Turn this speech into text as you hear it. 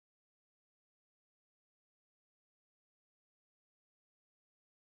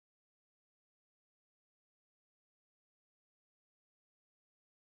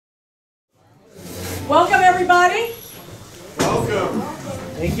Welcome, everybody. Welcome.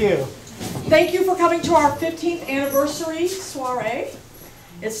 Thank you. Thank you for coming to our 15th anniversary soiree.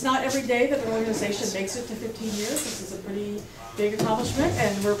 It's not every day that an organization makes it to 15 years. This is a pretty big accomplishment,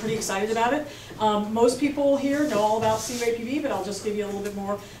 and we're pretty excited about it. Most people here know all about CUAPB, but I'll just give you a little bit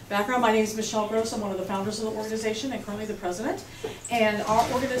more background. My name is Michelle Gross. I'm one of the founders of the organization and currently the president. And our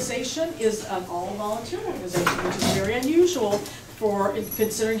organization is an all-volunteer organization, which is very unusual for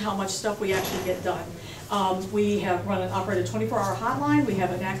considering how much stuff we actually get done. We have run and operated a 24-hour hotline. We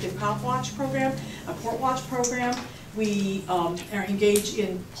have an active cop watch program, a court watch program. We are engaged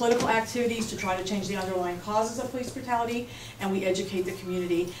in political activities to try to change the underlying causes of police brutality, and we educate the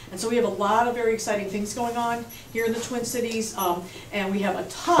community. And so we have a lot of very exciting things going on here in the Twin Cities, and we have a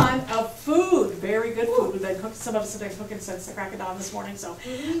ton of food, very good food. We've been cooking, some of us have been cooking since the crack of dawn this morning. So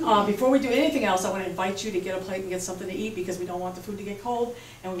before we do anything else, I want to invite you to get a plate and get something to eat, because we don't want the food to get cold,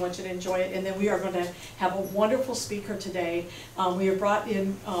 and we want you to enjoy it. And then we are going to have a wonderful speaker today. We have brought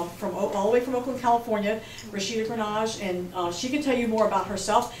in from all the way from Oakland, California, Rashidah Grinage. And she can tell you more about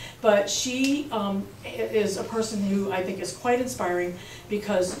herself, but she is a person who I think is quite inspiring,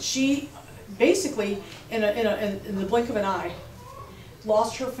 because she basically, in the blink of an eye,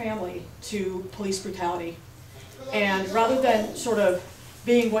 lost her family to police brutality. And rather than sort of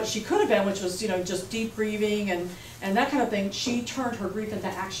being what she could have been, which was just deep grieving and that kind of thing, she turned her grief into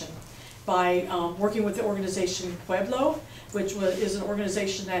action by working with the organization Pueblo, which is an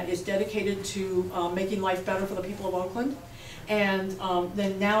organization that is dedicated to making life better for the people of Oakland. And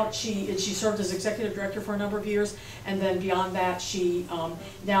then now she served as executive director for a number of years, and then beyond that she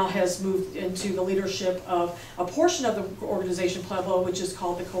now has moved into the leadership of a portion of the organization Pueblo, which is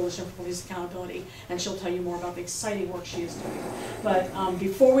called the Coalition for Police Accountability, and she'll tell you more about the exciting work she is doing. But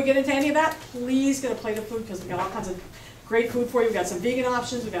before we get into any of that, please get a plate of food, because we've got all kinds of great food for you. We've got some vegan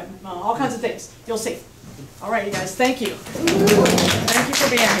options. We've got all kinds of things. You'll see. All right, you guys, thank you. Thank you for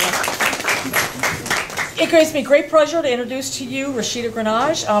being here. It gives me great pleasure to introduce to you Rashidah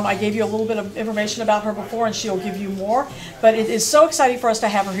Grinage. I gave you a little bit of information about her before, and she'll give you more. But it is so exciting for us to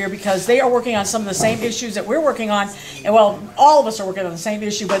have her here, because they are working on some of the same issues that we're working on. And well, all of us are working on the same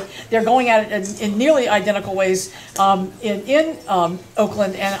issue, but they're going at it in nearly identical ways in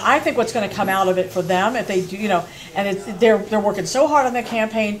Oakland. And I think what's going to come out of it for them, if they do, and they're working so hard on their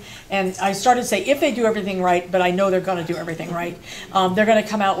campaign. And I started to say, if they do everything right, but I know they're going to do everything right, they're going to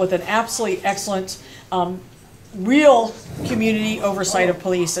come out with an absolutely excellent real community oversight of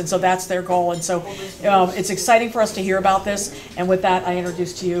police, and so that's their goal. And so it's exciting for us to hear about this. And with that, I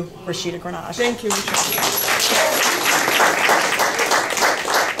introduce to you Rashidah Grinage. Thank you, Michelle.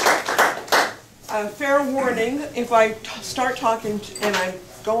 Fair warning, if I start talking and I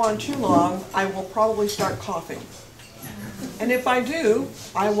go on too long, I will probably start coughing. And if I do,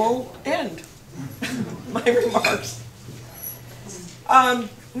 I will end my remarks.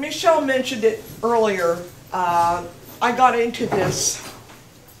 Michelle mentioned it earlier. I got into this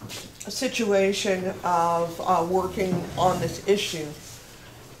situation of working on this issue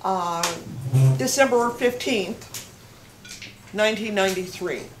December 15th,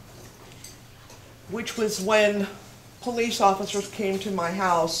 1993, which was when police officers came to my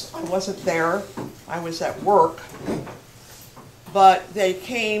house. I wasn't there, I was at work, but they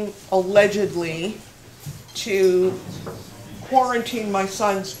came allegedly to quarantine my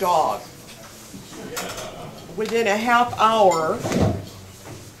son's dog. Within a half hour,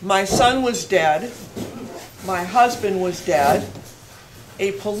 my son was dead, my husband was dead,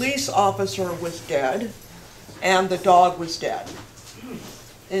 a police officer was dead, and the dog was dead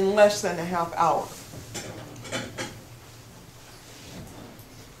in less than a half hour.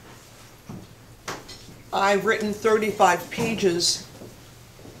 I've written 35 pages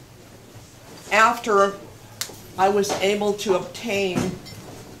after I was able to obtain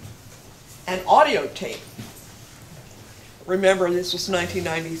an audio tape. Remember, this was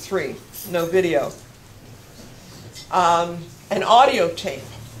 1993, no video. An audio tape.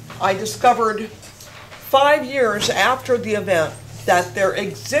 I discovered 5 years after the event that there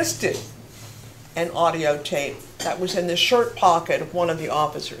existed an audio tape that was in the shirt pocket of one of the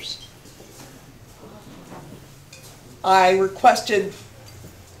officers. I requested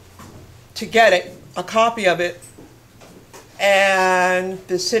to get it, a copy of it, and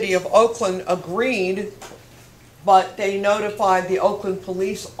the city of Oakland agreed, but they notified the Oakland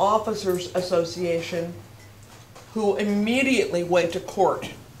Police Officers Association, who immediately went to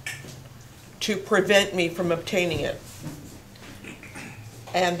court to prevent me from obtaining it.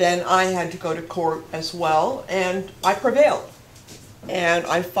 And then I had to go to court as well, and I prevailed. And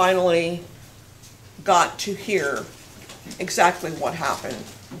I finally got to hear exactly what happened.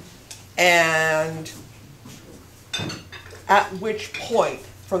 And at which point,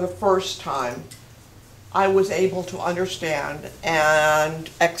 for the first time, I was able to understand and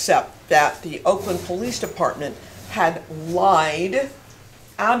accept that the Oakland Police Department had lied,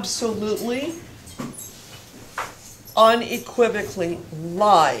 absolutely, unequivocally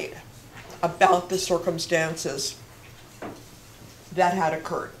lied about the circumstances that had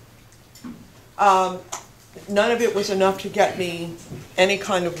occurred. None of it was enough to get me any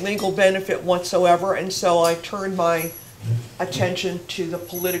kind of legal benefit whatsoever, and so I turned my attention to the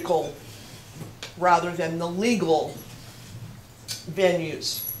political rather than the legal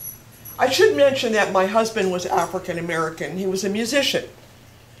venues. I should mention that my husband was African American. He was a musician.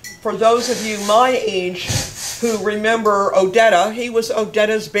 For those of you my age who remember Odetta, he was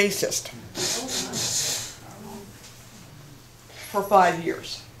Odetta's bassist for 5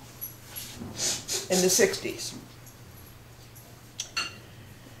 years in the 60s.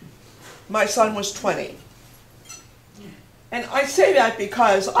 My son was 20. And I say that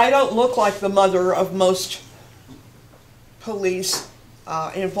because I don't look like the mother of most police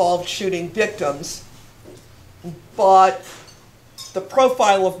involved shooting victims, but the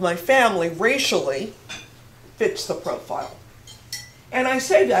profile of my family racially fits the profile. And I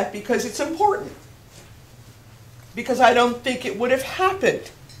say that because it's important, because I don't think it would have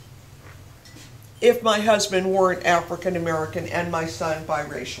happened if my husband weren't African American and my son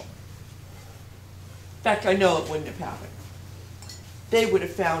biracial. In fact, I know it wouldn't have happened. They would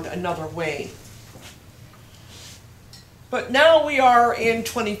have found another way. But now we are in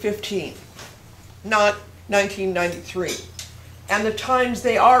 2015, not 1993. And the times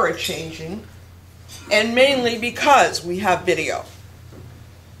they are a-changing, and mainly because we have video.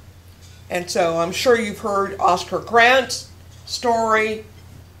 And so I'm sure you've heard Oscar Grant's story.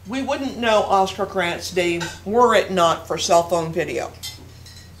 We wouldn't know Oscar Grant's name were it not for cell phone video.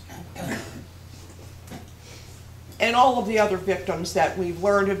 And all of the other victims that we've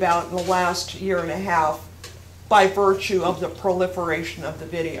learned about in the last year and a half by virtue of the proliferation of the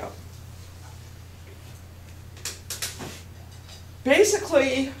video.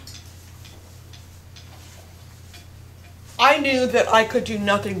 Basically, I knew that I could do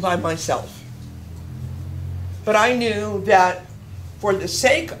nothing by myself. But I knew that for the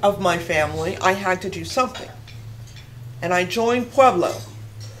sake of my family, I had to do something. And I joined Pueblo,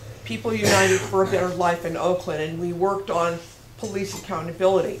 People United for a Better Life in Oakland, and we worked on police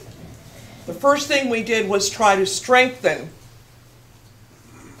accountability. The first thing we did was try to strengthen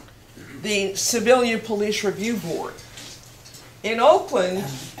the Civilian Police Review Board. In Oakland,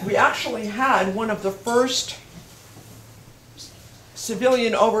 we actually had one of the first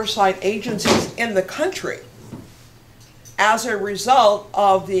civilian oversight agencies in the country as a result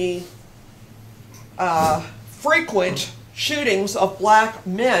of the frequent shootings of black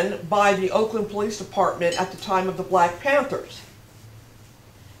men by the Oakland Police Department at the time of the Black Panthers.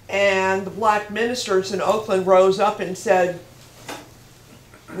 And the black ministers in Oakland rose up and said,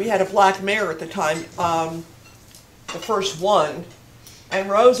 we had a black mayor at the time, the first one, and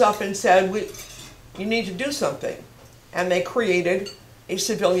rose up and said, you need to do something. And they created a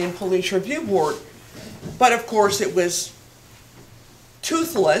Civilian Police Review Board. But of course it was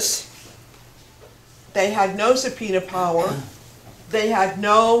toothless. They had no subpoena power. They had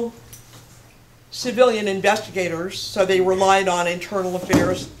no civilian investigators, so they relied on internal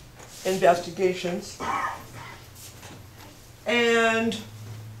affairs investigations. And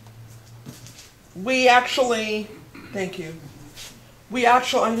we actually, thank you,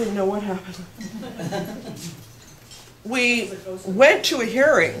 I didn't know what happened. We went to a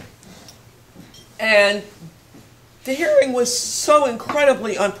hearing, and the hearing was so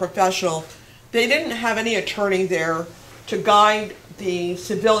incredibly unprofessional. They didn't have any attorney there to guide the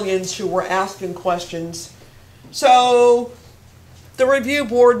civilians who were asking questions. So the review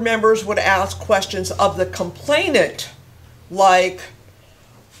board members would ask questions of the complainant, like,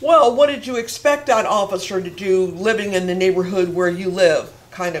 well, what did you expect that officer to do living in the neighborhood where you live,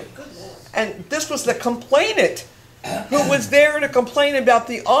 kind of. And this was the complainant who was there to complain about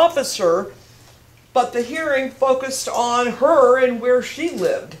the officer, but the hearing focused on her and where she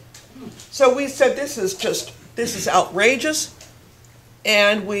lived. So we said, this is outrageous,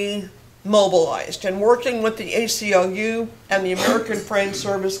 and we mobilized. And working with the ACLU and the American Friends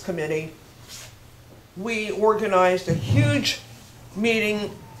Service Committee, we organized a huge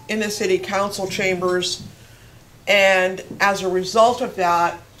meeting in the city council chambers, and as a result of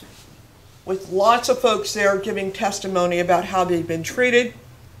that, with lots of folks there giving testimony about how they'd been treated,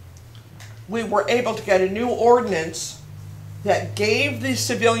 we were able to get a new ordinance that gave the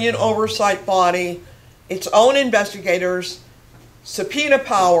civilian oversight body its own investigators, subpoena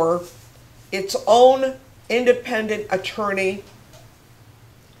power, its own independent attorney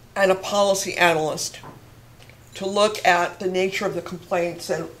and a policy analyst to look at the nature of the complaints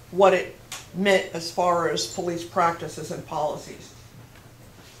and what it meant as far as police practices and policies.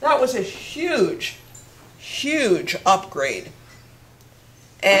 That was a huge, huge upgrade.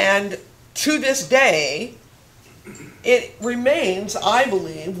 And to this day, it remains, I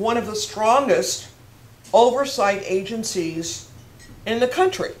believe, one of the strongest oversight agencies in the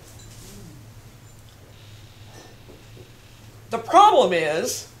country. The problem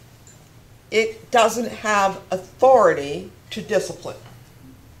is, it doesn't have authority to discipline.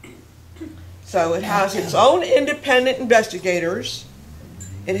 So it has its own independent investigators.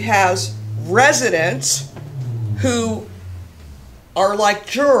 It has residents who are like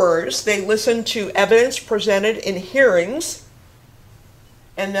jurors. They listen to evidence presented in hearings,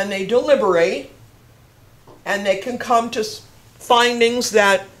 and then they deliberate, and they can come to findings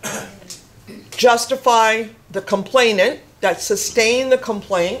that justify the complainant, that sustain the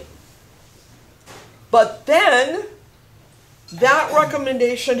complaint. But then that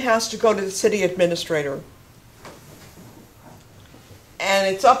recommendation has to go to the city administrator.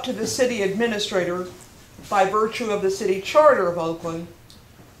 And it's up to the city administrator, by virtue of the city charter of Oakland,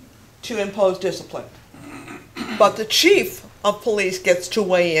 to impose discipline. But the chief of police gets to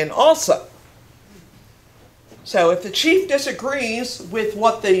weigh in also. So if the chief disagrees with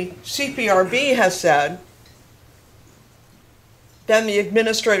what the CPRB has said, then the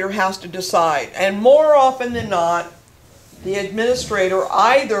administrator has to decide. And more often than not, the administrator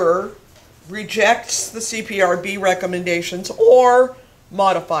either rejects the CPRB recommendations or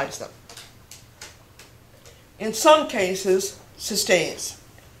modifies them. In some cases, sustains.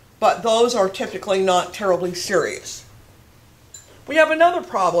 But those are typically not terribly serious. We have another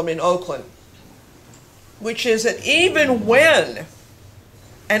problem in Oakland, which is that even when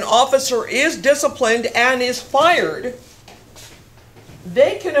an officer is disciplined and is fired,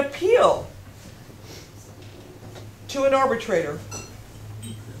 they can appeal to an arbitrator.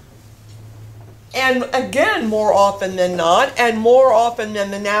 And again, more often than not, and more often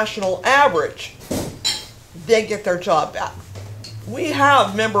than the national average, they get their job back. We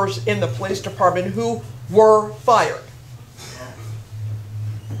have members in the police department who were fired.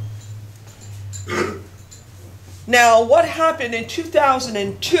 Now, what happened in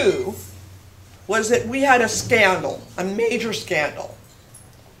 2002 was that we had a scandal, a major scandal,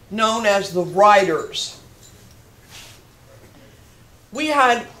 known as the Riders. We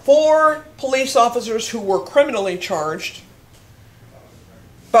had 4 police officers who were criminally charged,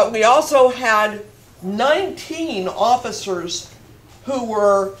 but we also had 19 officers who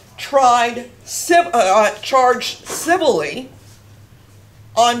were charged civilly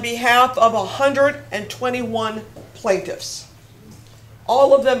on behalf of 121 plaintiffs,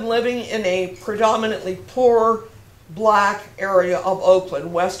 all of them living in a predominantly poor black area of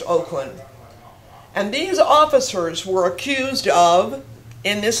Oakland, West Oakland. And these officers were accused of,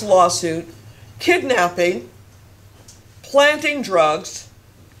 in this lawsuit, kidnapping, planting drugs,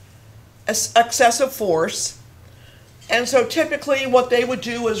 excessive force. And so typically what they would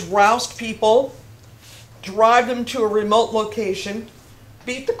do is roust people, drive them to a remote location,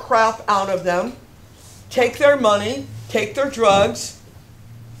 beat the crap out of them, take their money, take their drugs,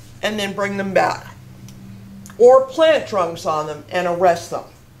 and then bring them back. Or plant drugs on them and arrest them.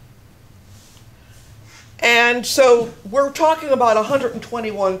 And so we're talking about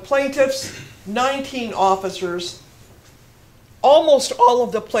 121 plaintiffs, 19 officers. Almost all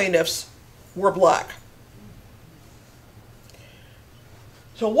of the plaintiffs were black.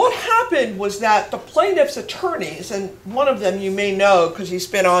 So what happened was that the plaintiffs' attorneys, and one of them you may know because he's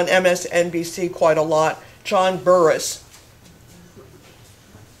been on MSNBC quite a lot, John Burris.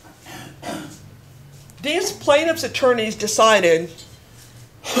 These plaintiffs' attorneys decided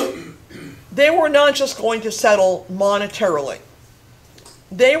they were not just going to settle monetarily.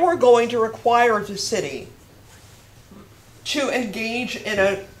 They were going to require the city to engage in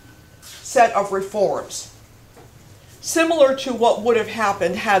a set of reforms, similar to what would have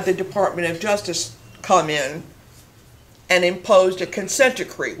happened had the Department of Justice come in and imposed a consent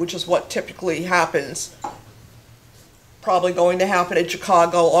decree, which is what typically happens. Probably going to happen in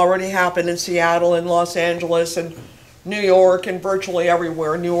Chicago, already happened in Seattle and Los Angeles and New York and virtually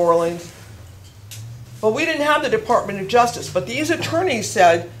everywhere, New Orleans. But we didn't have the Department of Justice. But these attorneys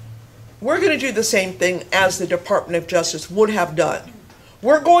said, we're going to do the same thing as the Department of Justice would have done.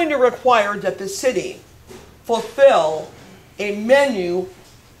 We're going to require that the city fulfill a menu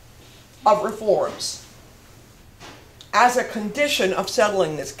of reforms as a condition of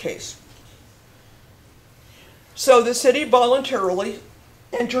settling this case. So the city voluntarily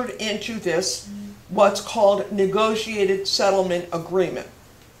entered into this what's called Negotiated Settlement Agreement,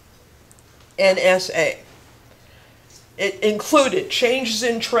 NSA. It included changes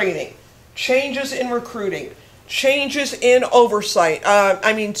in training, changes in recruiting, changes in oversight,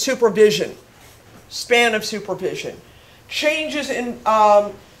 supervision, span of supervision, changes in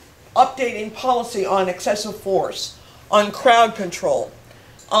updating policy on excessive force, on crowd control,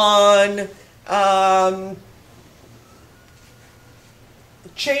 on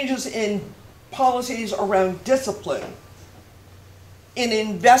changes in policies around discipline, in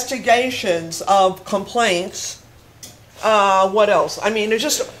investigations of complaints. What else? I mean, there's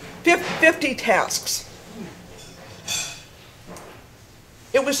just 50 tasks.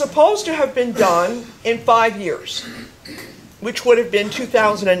 It was supposed to have been done in 5 years, which would have been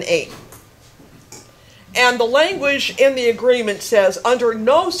 2008. And the language in the agreement says, under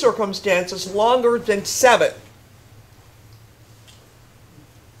no circumstances longer than 7.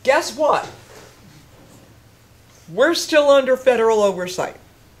 Guess what? We're still under federal oversight.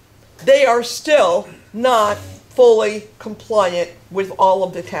 They are still not fully compliant with all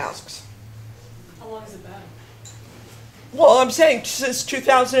of the tasks. How long has it been? Well, I'm saying since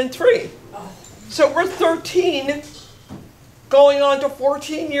 2003. Oh. So we're 13, going on to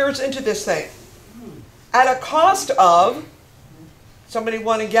 14 years into this thing. At a cost of, somebody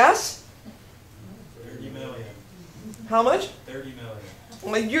want to guess? 30 million. How much? 30 million.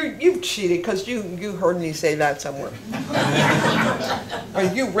 Well, you've cheated because you heard me say that somewhere. Or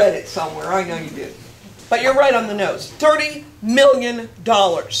you read it somewhere, I know you did. But you're right on the nose. $30 million.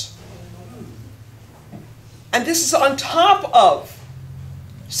 And this is on top of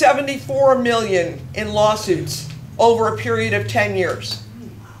 $74 million in lawsuits over a period of 10 years.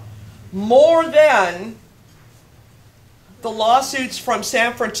 More than the lawsuits from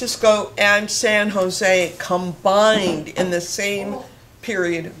San Francisco and San Jose combined in the same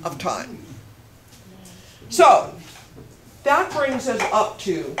period of time. So, that brings us up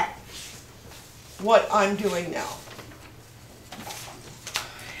to what I'm doing now.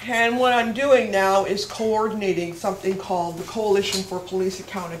 And what I'm doing now is coordinating something called the Coalition for Police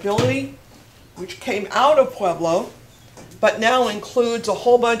Accountability, which came out of Pueblo, but now includes a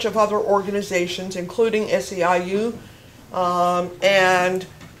whole bunch of other organizations, including SEIU and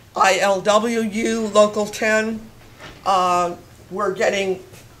ILWU, Local 10. We're getting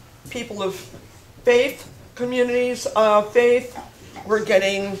people of faith, communities of faith. We're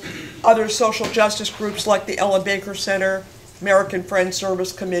getting other social justice groups like the Ella Baker Center, American Friends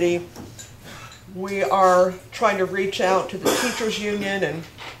Service Committee. We are trying to reach out to the teachers union and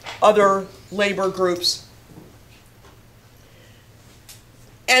other labor groups.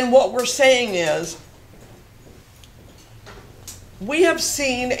 And what we're saying is, we have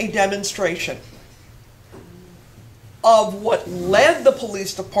seen a demonstration of what led the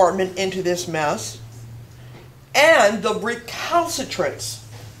police department into this mess and the recalcitrance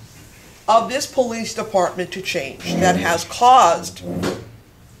of this police department to change that has caused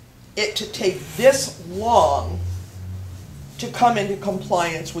it to take this long to come into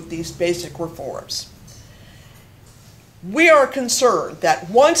compliance with these basic reforms. We are concerned that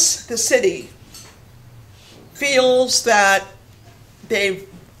once the city feels that they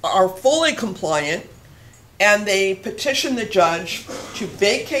are fully compliant and they petition the judge to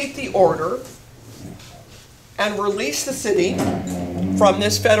vacate the order and release the city from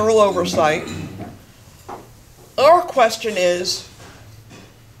this federal oversight, our question is,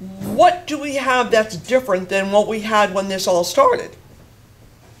 what do we have that's different than what we had when this all started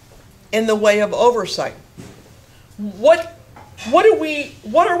in the way of oversight? What are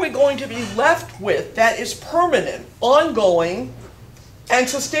we going to be left with that is permanent, ongoing, and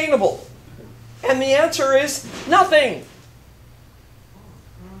sustainable? And the answer is nothing.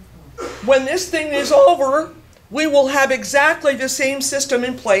 When this thing is over, we will have exactly the same system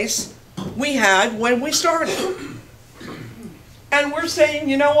in place we had when we started. And we're saying,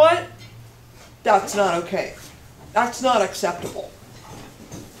 you know what? That's not okay. That's not acceptable.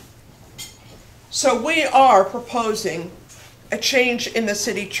 So we are proposing a change in the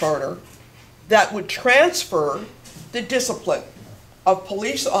city charter that would transfer the discipline of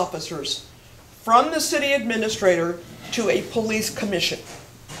police officers from the city administrator to a police commission.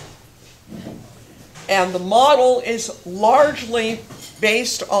 And the model is largely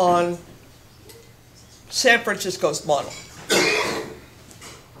based on San Francisco's model.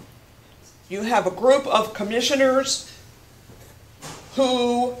 You have a group of commissioners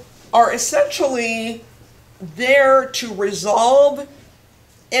who are essentially there to resolve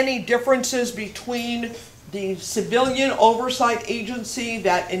any differences between the civilian oversight agency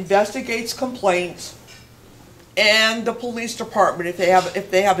that investigates complaints and the police department.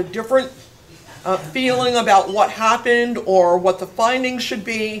 If they have a different feeling about what happened or what the findings should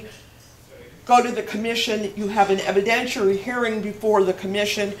be, go to the commission. You have an evidentiary hearing before the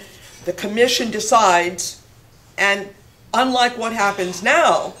commission. The commission decides, and unlike what happens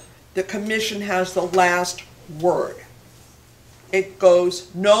now, the commission has the last word. It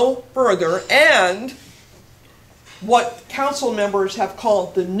goes no further, and what council members have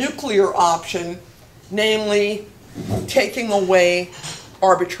called the nuclear option, namely taking away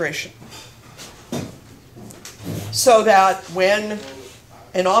arbitration. So that when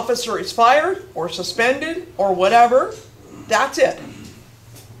an officer is fired or suspended or whatever, that's it.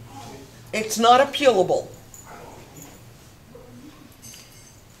 It's not appealable.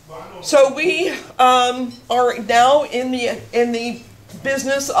 So we are now in the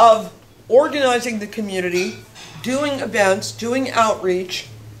business of organizing the community, doing events, doing outreach,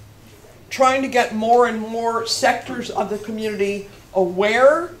 trying to get more and more sectors of the community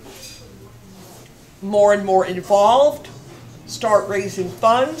aware, more and more involved, start raising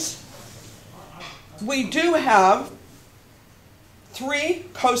funds. We do have 3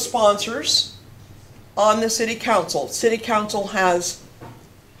 co-sponsors on the City Council. City Council has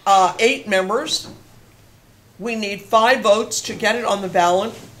 8 members. We need 5 votes to get it on the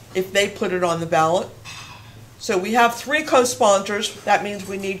ballot if they put it on the ballot. So we have 3 co-sponsors. That means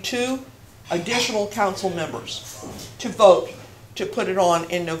we need 2 additional council members to vote to put it on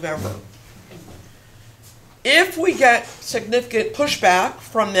in November. If we get significant pushback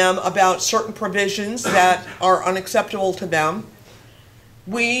from them about certain provisions that are unacceptable to them,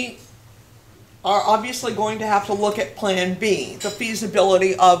 we are obviously going to have to look at Plan B, the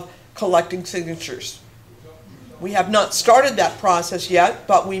feasibility of collecting signatures. We have not started that process yet,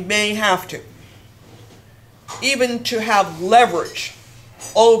 but we may have to. Even to have leverage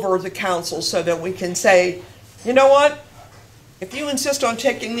over the council so that we can say, you know what, if you insist on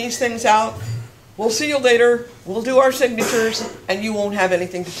taking these things out, we'll see you later, we'll do our signatures, and you won't have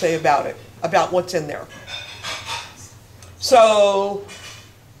anything to say about it, about what's in there. So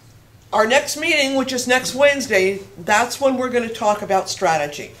our next meeting, which is next Wednesday, that's when we're going to talk about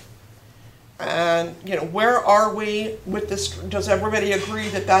strategy. And, you know, where are we with this? Does everybody agree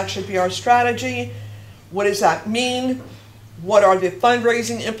that that should be our strategy? What does that mean? What are the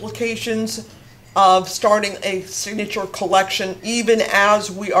fundraising implications of starting a signature collection even as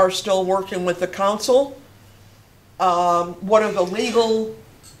we are still working with the council? What are the legal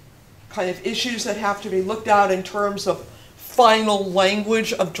kind of issues that have to be looked at in terms of final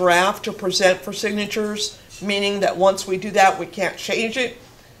language of draft to present for signatures, meaning that once we do that, we can't change it?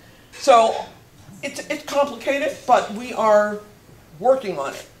 So it's complicated, but we are working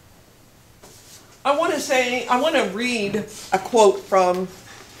on it. I want to read a quote from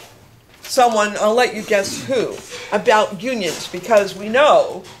someone, I'll let you guess who, about unions, because we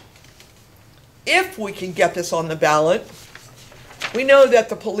know if we can get this on the ballot, we know that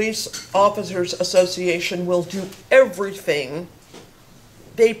the Police Officers Association will do everything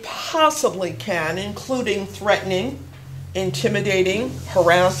they possibly can, including threatening, intimidating,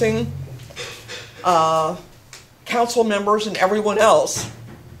 harassing council members and everyone else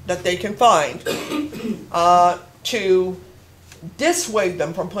that they can find to dissuade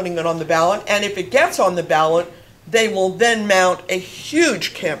them from putting it on the ballot. And if it gets on the ballot, they will then mount a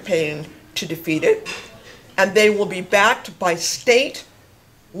huge campaign to defeat it. And they will be backed by state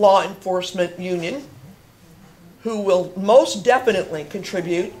law enforcement union, who will most definitely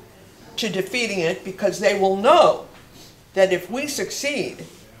contribute to defeating it, because they will know that if we succeed,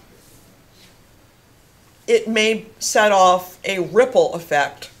 it may set off a ripple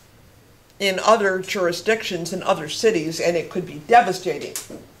effect in other jurisdictions in other cities, and it could be devastating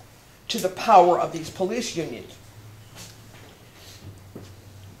to the power of these police unions.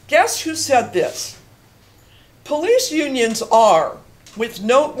 Guess who said this? Police unions are, with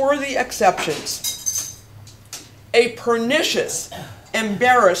noteworthy exceptions, a pernicious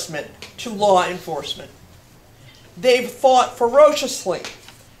embarrassment to law enforcement. They've fought ferociously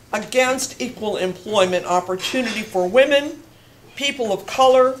against equal employment opportunity for women, people of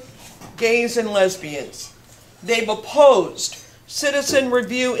color, gays and lesbians. They've opposed citizen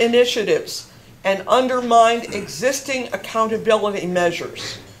review initiatives and undermined existing accountability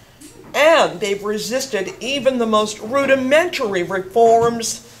measures. And they've resisted even the most rudimentary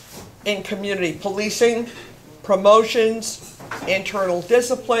reforms in community policing, promotions, internal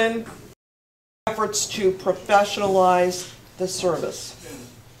discipline, efforts to professionalize the service.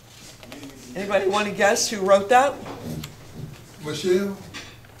 Anybody want to guess who wrote that? Michelle?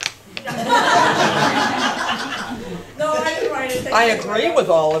 No, I didn't write it. I agree with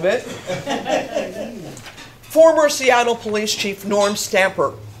all of it. Former Seattle Police Chief Norm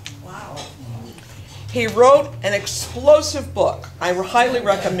Stamper. Wow. He wrote an explosive book, I highly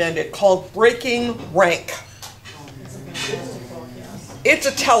recommend it, called Breaking Rank. It's a fantastic book, yes. It's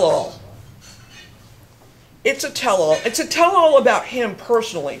a tell-all. It's a tell-all. It's a tell-all about him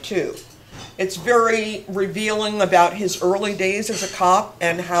personally, too. It's very revealing about his early days as a cop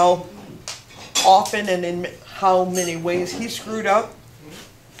and how often and in how many ways he screwed up.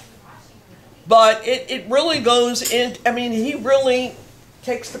 But it really goes in, I mean, he really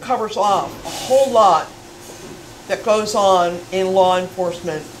takes the covers off a whole lot that goes on in law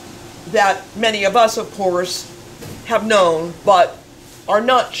enforcement that many of us, of course, have known, but are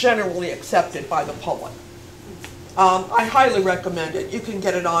not generally accepted by the public. I highly recommend it. You can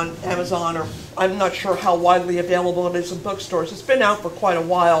get it on Amazon, or I'm not sure how widely available it is in bookstores. It's been out for quite a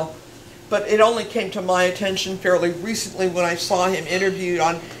while, but it only came to my attention fairly recently when I saw him interviewed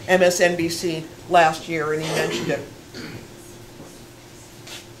on MSNBC last year, and he mentioned it.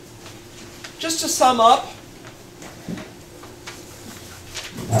 Just to sum up,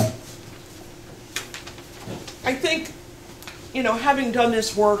 I think, you know, having done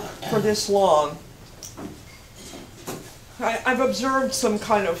this work for this long, I've observed some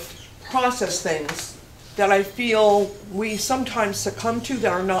kind of process things that I feel we sometimes succumb to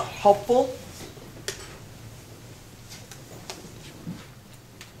that are not helpful.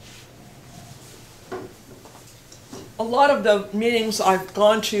 A lot of the meetings I've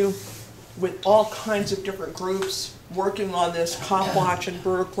gone to with all kinds of different groups working on this, Cop Watch in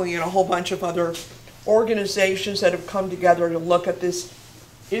Berkeley and a whole bunch of other organizations that have come together to look at this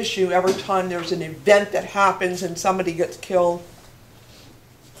issue every time there's an event that happens and somebody gets killed.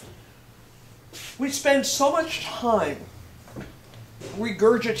 We spend so much time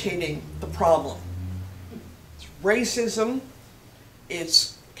regurgitating the problem. It's racism,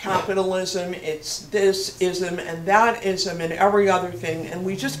 it's capitalism, it's this ism and that ism and every other thing, and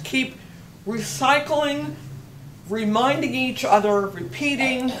we just keep recycling, reminding each other,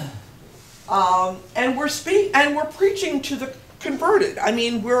 repeating, and we're preaching to the converted. I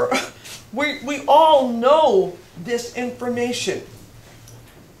mean, we all know this information,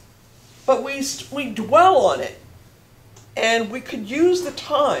 but we dwell on it, and we could use the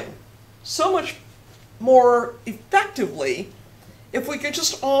time so much more effectively if we could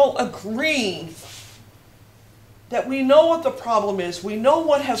just all agree that we know what the problem is, we know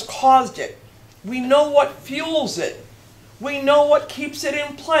what has caused it, we know what fuels it, we know what keeps it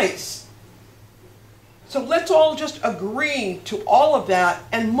in place. So let's all just agree to all of that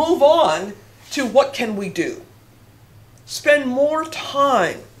and move on to what can we do. Spend more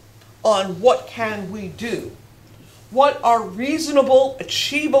time on what can we do. What are reasonable,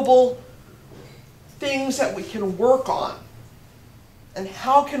 achievable things that we can work on? And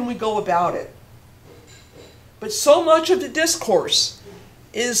how can we go about it? But so much of the discourse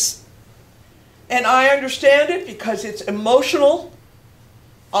is, and I understand it because it's emotional.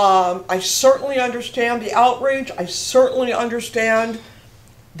 I certainly understand the outrage. I certainly understand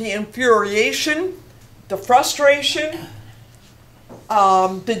the infuriation, the frustration,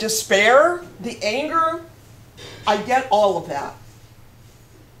 the despair, the anger. I get all of that.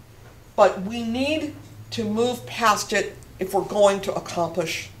 But we need to move past it if we're going to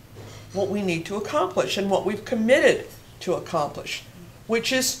accomplish what we need to accomplish and what we've committed to accomplish,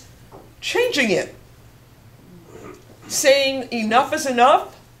 which is changing it. Saying enough is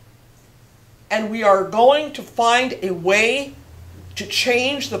enough, and we are going to find a way to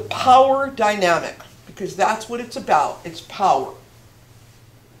change the power dynamic, because that's what it's about. It's power.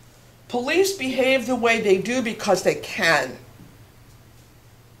 Police behave the way they do because they can.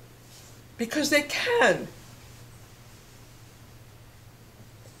 Because they can.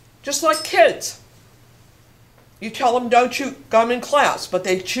 Just like kids. You tell them don't chew gum in class, but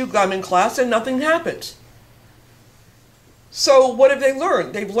they chew gum in class and nothing happens. So what have they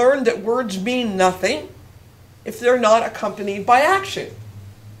learned? They've learned that words mean nothing if they're not accompanied by action.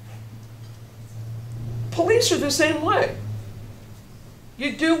 Police are the same way.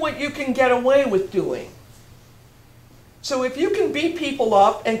 You do what you can get away with doing. So if you can beat people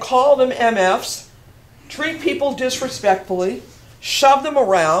up and call them MFs, treat people disrespectfully, shove them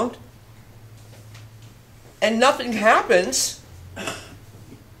around, and nothing happens,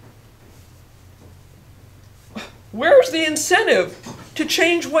 where's the incentive to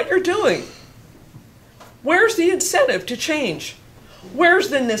change what you're doing? Where's the incentive to change? Where's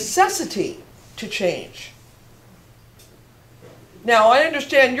the necessity to change? Now, I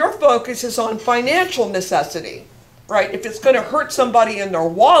understand your focus is on financial necessity, right? If it's going to hurt somebody in their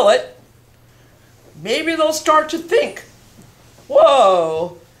wallet, maybe they'll start to think,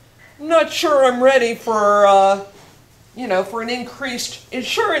 whoa, I'm not sure I'm ready for, for an increased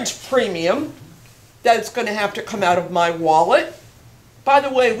insurance premium. that it's going to have to come out of my wallet. By the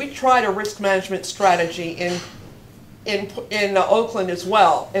way, we tried a risk management strategy in Oakland as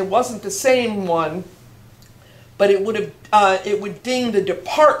well. It wasn't the same one, but it would ding the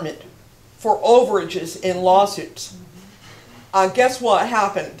department for overages in lawsuits. Guess what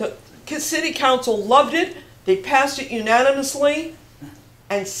happened? The city council loved it. They passed it unanimously,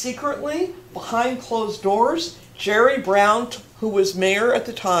 and secretly, behind closed doors, Jerry Brown, who was mayor at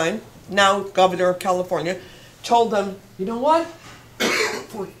the time, now governor of California, told them, you know what?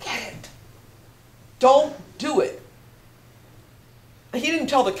 Forget it. Don't do it. He didn't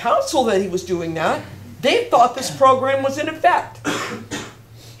tell the council that he was doing that. They thought this program was in effect.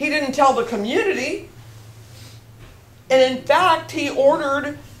 He didn't tell the community. And in fact, he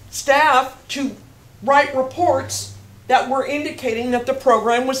ordered staff to write reports that were indicating that the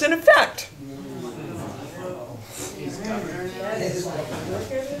program was in effect.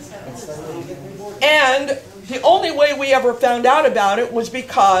 And the only way we ever found out about it was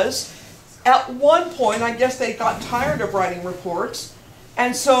because at one point, I guess they got tired of writing reports.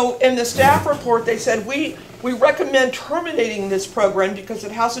 And so in the staff report, they said, we recommend terminating this program because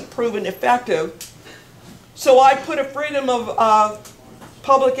it hasn't proven effective. So I put a Freedom of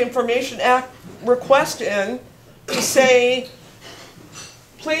Public Information Act request in to say,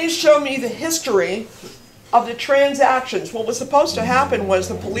 please show me the history of the transactions. What was supposed to happen was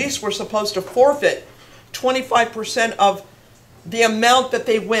the police were supposed to forfeit 25% of the amount that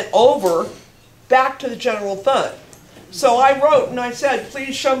they went over back to the general fund. So I wrote and I said,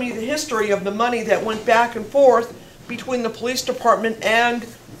 please show me the history of the money that went back and forth between the police department and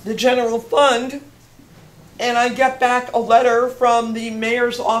the general fund. And I get back a letter from the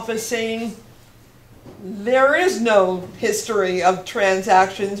mayor's office saying, there is no history of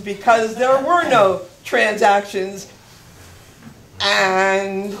transactions because there were no transactions.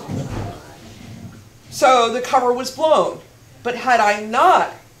 And so the cover was blown. But had I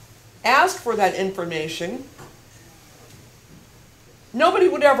not asked for that information, nobody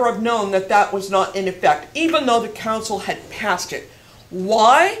would ever have known that that was not in effect, even though the council had passed it.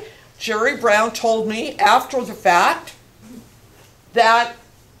 Why? Jerry Brown told me after the fact that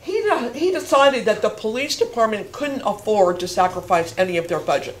he decided that the police department couldn't afford to sacrifice any of their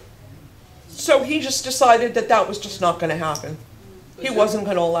budget. So he just decided that that was just not going to happen. He wasn't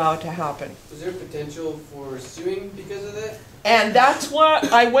going to allow it to happen. Was there potential for suing because of that? And that's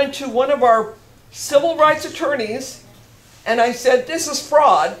what I went to one of our civil rights attorneys and I said, this is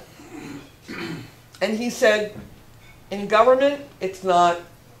fraud. And he said, in government, it's not.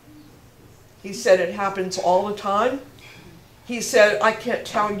 He said, it happens all the time. He said, I can't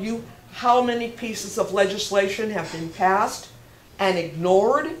tell you how many pieces of legislation have been passed and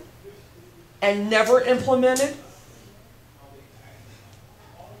ignored and never implemented.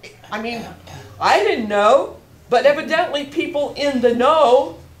 I mean, I didn't know, but evidently people in the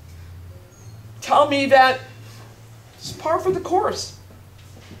know tell me that it's par for the course.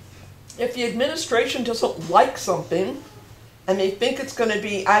 If the administration doesn't like something and they think it's going to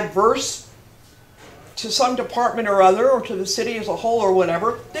be adverse to some department or other, or to the city as a whole or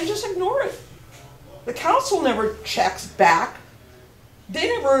whatever, they just ignore it. The council never checks back. They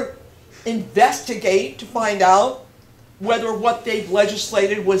never investigate to find out whether what they've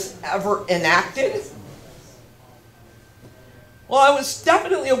legislated was ever enacted. Well, it was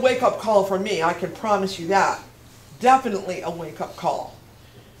definitely a wake-up call for me, I can promise you that. Definitely a wake-up call.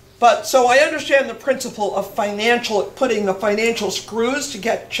 But so I understand the principle of putting the financial screws to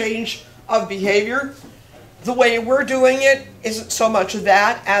get change of behavior. The way we're doing it isn't so much of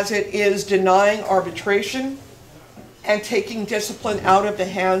that as it is denying arbitration and taking discipline out of the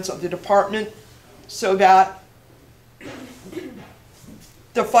hands of the department so that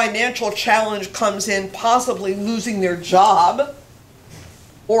the financial challenge comes in possibly losing their job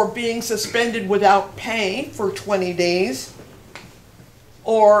or being suspended without pay for 20 days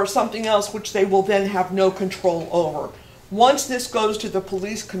or something else which they will then have no control over. Once this goes to the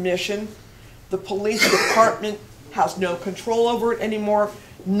police commission, the police department has no control over it anymore,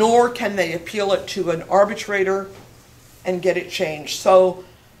 nor can they appeal it to an arbitrator and get it changed. So,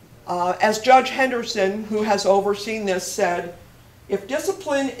 as Judge Henderson, who has overseen this, said, if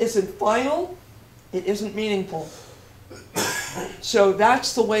discipline isn't final, it isn't meaningful. So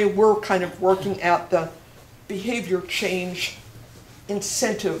that's the way we're kind of working at the behavior change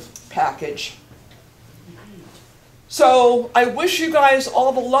incentive package. So I wish you guys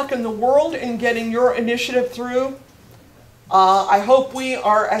all the luck in the world in getting your initiative through. I hope we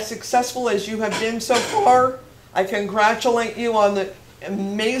are as successful as you have been so far. I congratulate you on the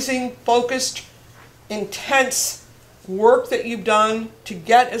amazing, focused, intense work that you've done to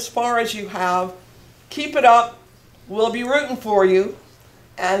get as far as you have. Keep it up. We'll be rooting for you.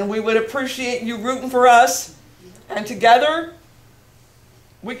 And we would appreciate you rooting for us. And together,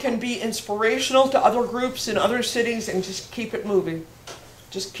 we can be inspirational to other groups in other cities and just keep it moving.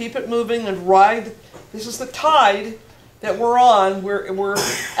 Just keep it moving and ride. This is the tide that we're on. We're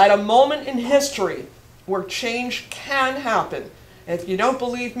at a moment in history where change can happen. And if you don't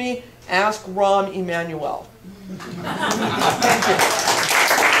believe me, ask Rahm Emanuel. Thank you.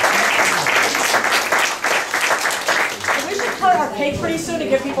 We should cut our cake pretty soon to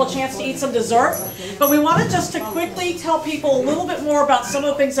give people a chance to eat some dessert. But we wanted just to quickly tell people a little bit more about some of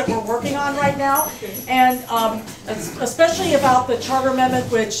the things that we're working on right now, and especially about the charter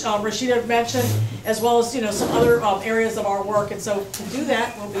amendment, which Rashidah mentioned, as well as some other areas of our work. And so to do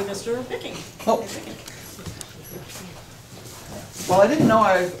that will be Mr. Picking. Oh. Well, I didn't know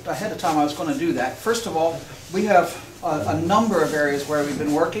ahead of time I was going to do that. First of all, we have a number of areas where we've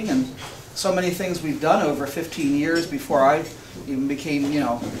been working, and so many things we've done over 15 years before I even became,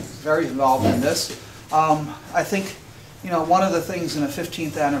 very involved in this. I think, one of the things in a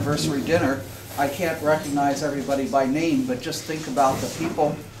 15th anniversary dinner, I can't recognize everybody by name, but just think about the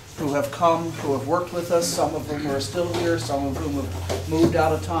people who have come, who have worked with us, some of whom are still here, some of whom have moved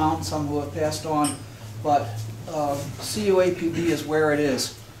out of town, some who have passed on. But CUAPB is where it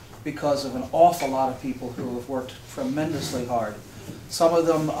is because of an awful lot of people who have worked tremendously hard. Some of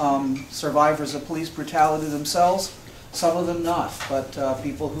them survivors of police brutality themselves, some of them not, but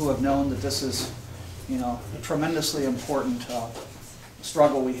people who have known that this is, a tremendously important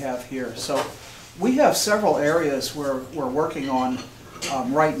struggle we have here. So we have several areas we're working on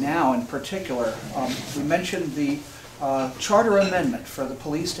right now in particular. We mentioned the charter amendment for the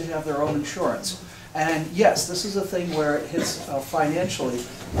police to have their own insurance. And yes, this is a thing where it hits financially.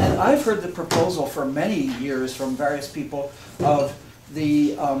 And I've heard the proposal for many years from various people of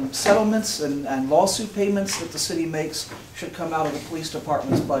the settlements and lawsuit payments that the city makes should come out of the police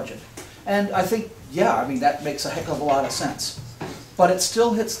department's budget. And I think, yeah, that makes a heck of a lot of sense. But it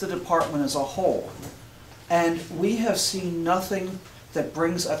still hits the department as a whole. And we have seen nothing that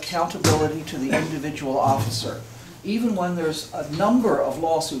brings accountability to the individual officer. Even when there's a number of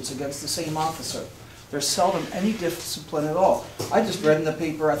lawsuits against the same officer, there's seldom any discipline at all. I just read in the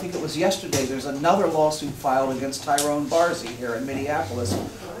paper, I think it was yesterday, there's another lawsuit filed against Tyrone Barzy here in Minneapolis,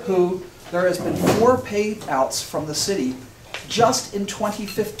 who there has been 4 payouts from the city just in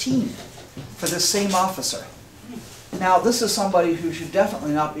 2015 for this same officer. Now, this is somebody who should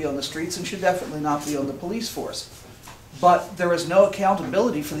definitely not be on the streets and should definitely not be on the police force. But there is no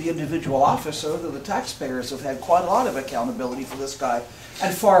accountability for the individual officer, though the taxpayers have had quite a lot of accountability for this guy.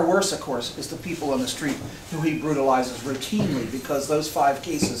 And far worse, of course, is the people on the street who he brutalizes routinely, because those 5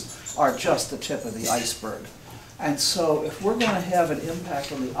 cases are just the tip of the iceberg. And so if we're going to have an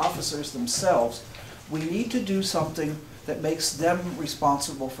impact on the officers themselves, we need to do something that makes them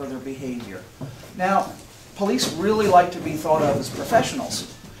responsible for their behavior. Now, police really like to be thought of as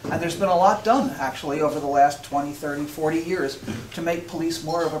professionals. And there's been a lot done, actually, over the last 20, 30, 40 years to make police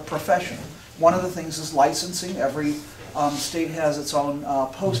more of a profession. One of the things is licensing. Every state has its own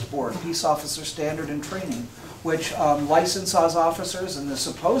post board, Peace Officer Standard and Training, which licenses officers and is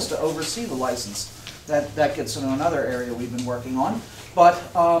supposed to oversee the license. That gets into another area we've been working on. But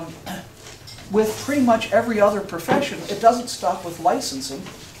with pretty much every other profession, it doesn't stop with licensing.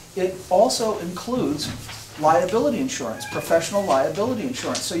 It also includes liability insurance, professional liability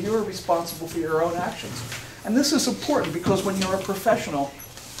insurance. So you are responsible for your own actions. And this is important because when you're a professional,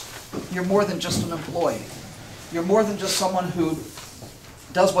 you're more than just an employee. You're more than just someone who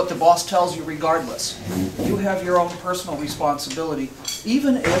does what the boss tells you regardless. You have your own personal responsibility,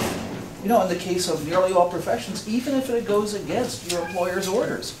 even if, in the case of nearly all professions, even if it goes against your employer's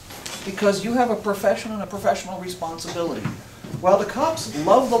orders, because you have a profession and a professional responsibility. Well, the cops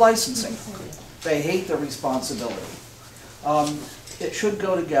love the licensing. They hate the responsibility. It should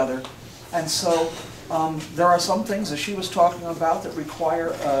go together. And so there are some things, as she was talking about, that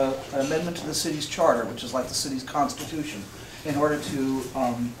require an amendment to the city's charter, which is like the city's constitution, in order to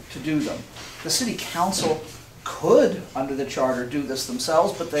do them. The city council could, under the charter, do this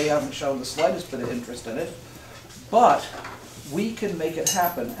themselves, but they haven't shown the slightest bit of interest in it. But we can make it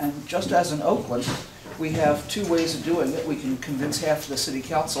happen. And just as in Oakland, we have 2 ways of doing it. We can convince half of the city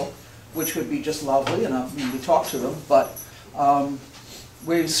council, which would be just lovely, and we talk to them, but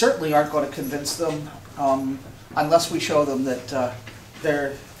we certainly aren't going to convince them unless we show them that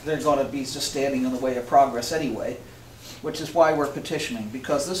they're going to be just standing in the way of progress anyway, which is why we're petitioning,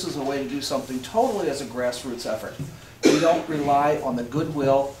 because this is a way to do something totally as a grassroots effort. We don't rely on the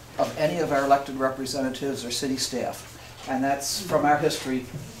goodwill of any of our elected representatives or city staff, and that's, from our history,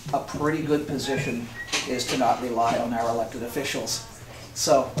 a pretty good position is to not rely on our elected officials.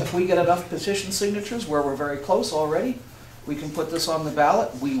 So if we get enough petition signatures where we're very close already, we can put this on the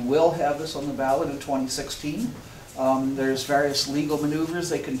ballot. We will have this on the ballot in 2016. There's various legal maneuvers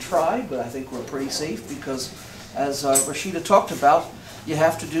they can try, but I think we're pretty safe because, as Rashidah talked about, you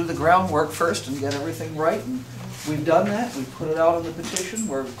have to do the groundwork first and get everything right. And we've done that. We've put it out on the petition.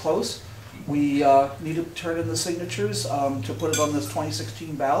 We're close. We need to turn in the signatures to put it on this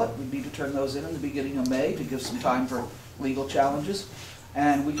 2016 ballot. We need to turn those in the beginning of May to give some time for legal challenges.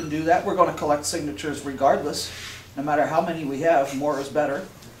 And we can do that. We're going to collect signatures regardless. No matter how many we have, more is better.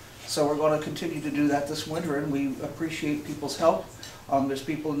 So we're going to continue to do that this winter, and we appreciate people's help. There's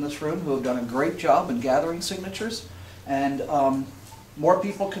people in this room who have done a great job in gathering signatures, and more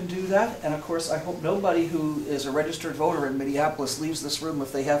people can do that. And of course, I hope nobody who is a registered voter in Minneapolis leaves this room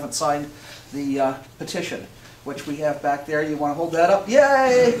if they haven't signed the petition, which we have back there. You want to hold that up?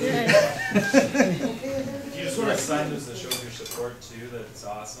 Yay! If you just want to sign this to show your support too, that it's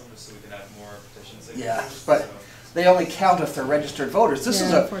awesome, just so we can have more petition signatures. Yeah, but they only count if they're registered voters. This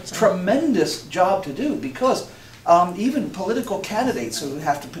is a tremendous job to do because even political candidates who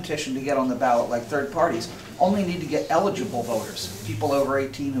have to petition to get on the ballot, like third parties, only need to get eligible voters, people over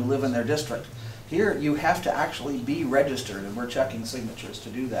 18 who live in their district. Here, you have to actually be registered, and we're checking signatures to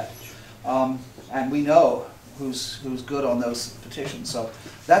do that. And we know who's good on those petitions. So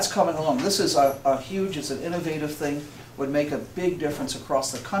that's coming along. This is a huge, it's an innovative thing, would make a big difference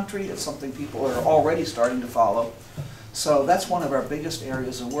across the country. It's something people are already starting to follow. So that's one of our biggest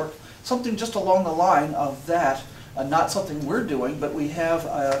areas of work. Something just along the line of that, not something we're doing, but we have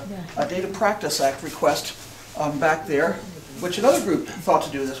a Data Practice Act request back there, which another group thought to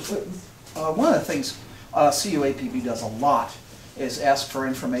do this. One of the things CUAPB does a lot is ask for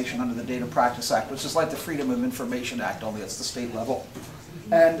information under the Data Practice Act, which is like the Freedom of Information Act, only it's the state level.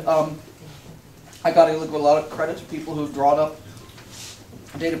 And I got to give a lot of credit to people who've drawn up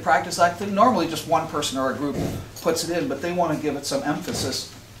a Data Practice Act thing. Normally just one person or a group puts it in, but they want to give it some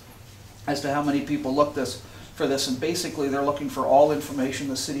emphasis as to how many people look for this. And basically they're looking for all information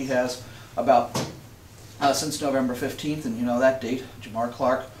the city has about since November 15th, and you know that date, Jamar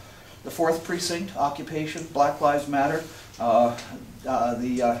Clark, the 4th Precinct, occupation, Black Lives Matter,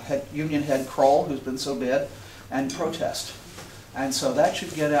 the union head Kroll, who's been so bad, and protest. And so that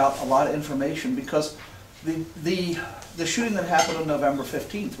should get out a lot of information because the shooting that happened on November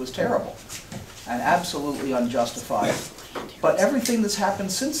 15th was terrible and absolutely unjustified. But everything that's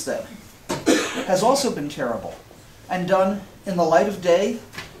happened since then has also been terrible and done in the light of day,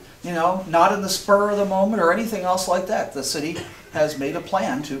 you know, not in the spur of the moment or anything else like that. The city has made a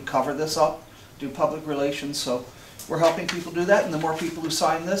plan to cover this up, do public relations, so we're helping people do that, and the more people who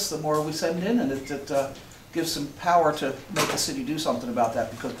sign this, the more we send in, and it gives some power to make the city do something about that,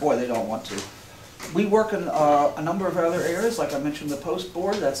 because boy, they don't want to. We work in a number of other areas, like I mentioned the post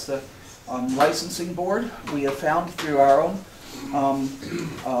board, that's the licensing board. We have found through our own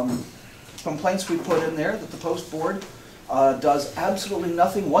complaints we put in there that the post board does absolutely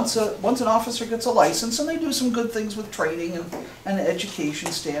nothing. Once an officer gets a license, and they do some good things with training and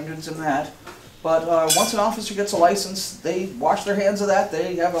education standards and that, but once an officer gets a license, they wash their hands of that.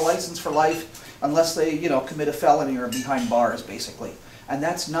 They have a license for life unless they, you know, commit a felony or are behind bars, basically. And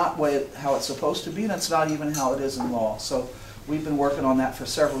that's not how it's supposed to be, and it's not even how it is in law. So we've been working on that for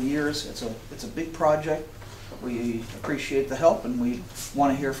several years. It's a big project. We appreciate the help, and we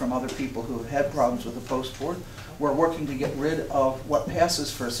want to hear from other people who have had problems with the post board. We're working to get rid of what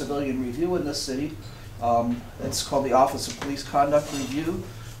passes for civilian review in this city. It's called the Office of Police Conduct Review.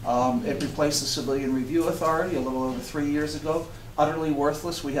 It replaced the Civilian Review Authority a little over 3 years ago. Utterly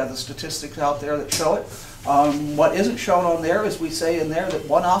worthless. We have the statistics out there that show it. What isn't shown on there is we say in there that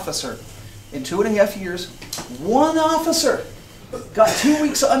one officer, in 2.5 years, one officer got 2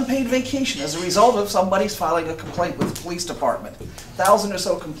 weeks of unpaid vacation as a result of somebody's filing a complaint with the police department. 1,000 or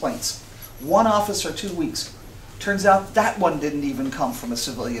so complaints. One officer, 2 weeks. Turns out that one didn't even come from a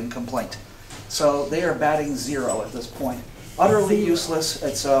civilian complaint. So they are batting 0 at this point. Utterly useless.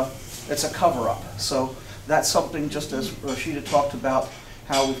 It's a cover-up. So that's something, just as Rashidah talked about,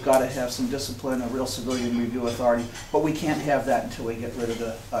 how we've got to have some discipline, a real civilian review authority, but we can't have that until we get rid of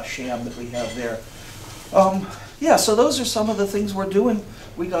the sham that we have there. Yeah, so those are some of the things we're doing.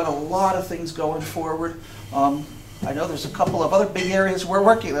 We got a lot of things going forward. I know there's a couple of other big areas we're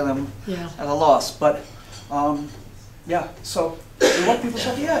working on them at a loss, but yeah, so we want people to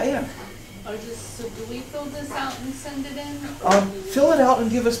say, yeah, Ann. So do we fill this out and send it in? Fill it out and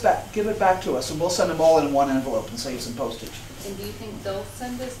give it back to us, and we'll send them all in one envelope and save some postage. And do you think they'll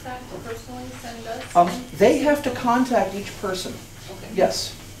send us back, personally send us? They have to contact each person, Okay.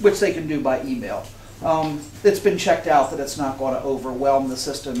 yes, which they can do by email. it's been checked out that it's not going to overwhelm the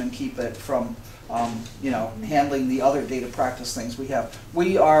system and keep it from handling the other data practice things we have.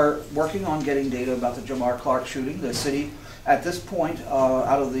 We are working on getting data about the Jamar Clark shooting. The city, at this point,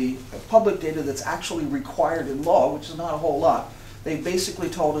 out of the public data that's actually required in law, which is not a whole lot, they basically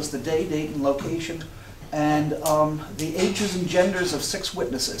told us the day, date, and location, and the ages and genders of 6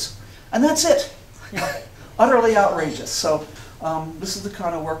 witnesses. And that's it. Utterly outrageous. So this is the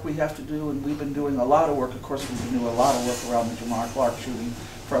kind of work we have to do, and we've been doing a lot of work. Of course, we've been doing a lot of work around the Jamar Clark shooting,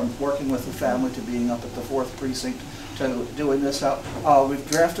 from working with the family to being up at the 4th precinct to doing this out.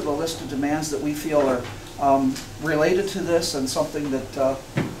 We've drafted a list of demands that we feel are related to this, and something that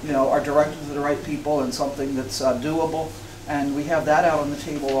are directed to the right people, and something that's doable. And we have that out on the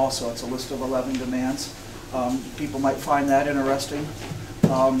table also. It's a list of 11 demands. People might find that interesting.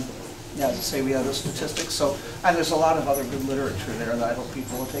 Yeah, as I say, we have the statistics. So, and there's a lot of other good literature there that I hope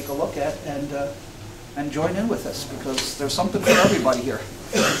people will take a look at and join in with us, because there's something for everybody here.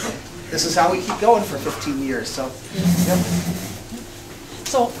 This is how we keep going for 15 years. So, yep.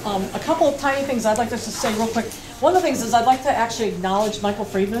 So a couple of tiny things I'd like to just say real quick. One of the things is I'd like to actually acknowledge Michael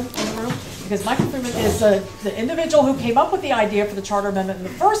Friedman in the room, because Michael Friedman is the individual who came up with the idea for the charter amendment in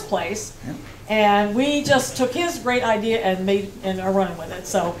the first place. Yep. And we just took his great idea and are running with it.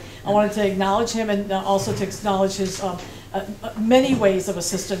 So I wanted to acknowledge him, and also to acknowledge his many ways of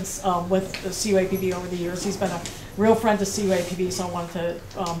assistance with the CUAPB over the years. He's been a real friend to CUAPB, so I wanted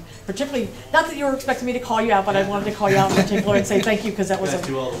to particularly, not that you were expecting me to call you out, but I wanted to call you out in particular and say thank you, because that was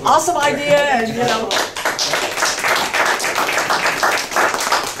an awesome idea, and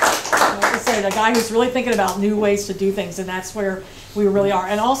the guy who's really thinking about new ways to do things, and that's where we really are.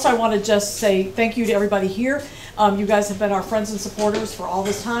 And also I want to just say thank you to everybody here. You guys have been our friends and supporters for all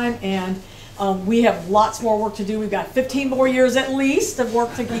this time, and we have lots more work to do. We've got 15 more years at least of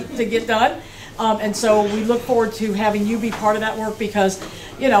work to get done. And so we look forward to having you be part of that work, because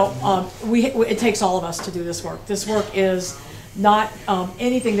it takes all of us to do this work. This work is not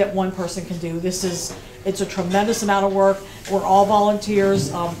anything that one person can do. It's a tremendous amount of work. We're all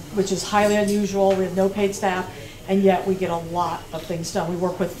volunteers, which is highly unusual. We have no paid staff, and yet we get a lot of things done. We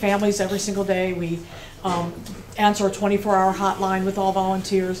work with families every single day. We answer a 24-hour hotline with all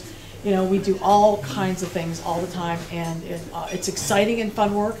volunteers. We do all kinds of things all the time, and it's exciting and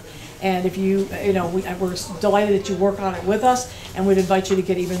fun work. And if we're delighted that you work on it with us, and we'd invite you to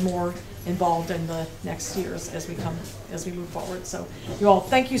get even more involved in the next years as we move forward. So you all,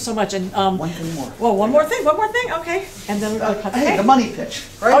 thank you so much. And one thing more. Well, one more thing. Okay. And then we're gonna cut the hey, the money pitch,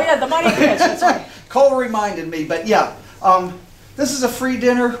 right? Oh yeah, the money pitch. That's right. Cole reminded me, but yeah, this is a free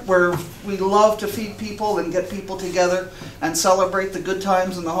dinner where we love to feed people and get people together and celebrate the good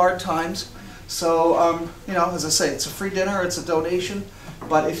times and the hard times. So as I say, it's a free dinner. It's a donation.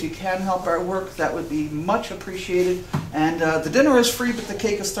 But if you can help our work, that would be much appreciated. And the dinner is free, but the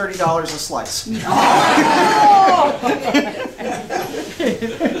cake is $30 a slice. Oh!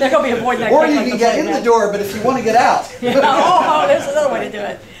 They're going to be avoiding that. Or you can get in the door, but if you want to get out. Yeah. Oh, there's another way to do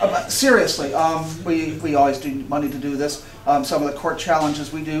it. Seriously, we always do money to do this. Some of the court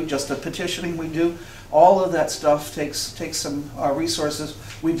challenges we do, just the petitioning we do, all of that stuff takes some resources.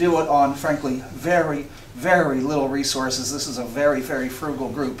 We do it on, frankly, very, very little resources. This is a very, very frugal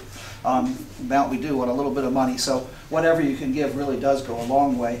group. Amount we do on a little bit of money. So whatever you can give really does go a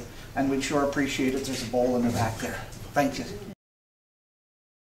long way, and we'd sure appreciate it. There's a bowl in the back there. Thank you.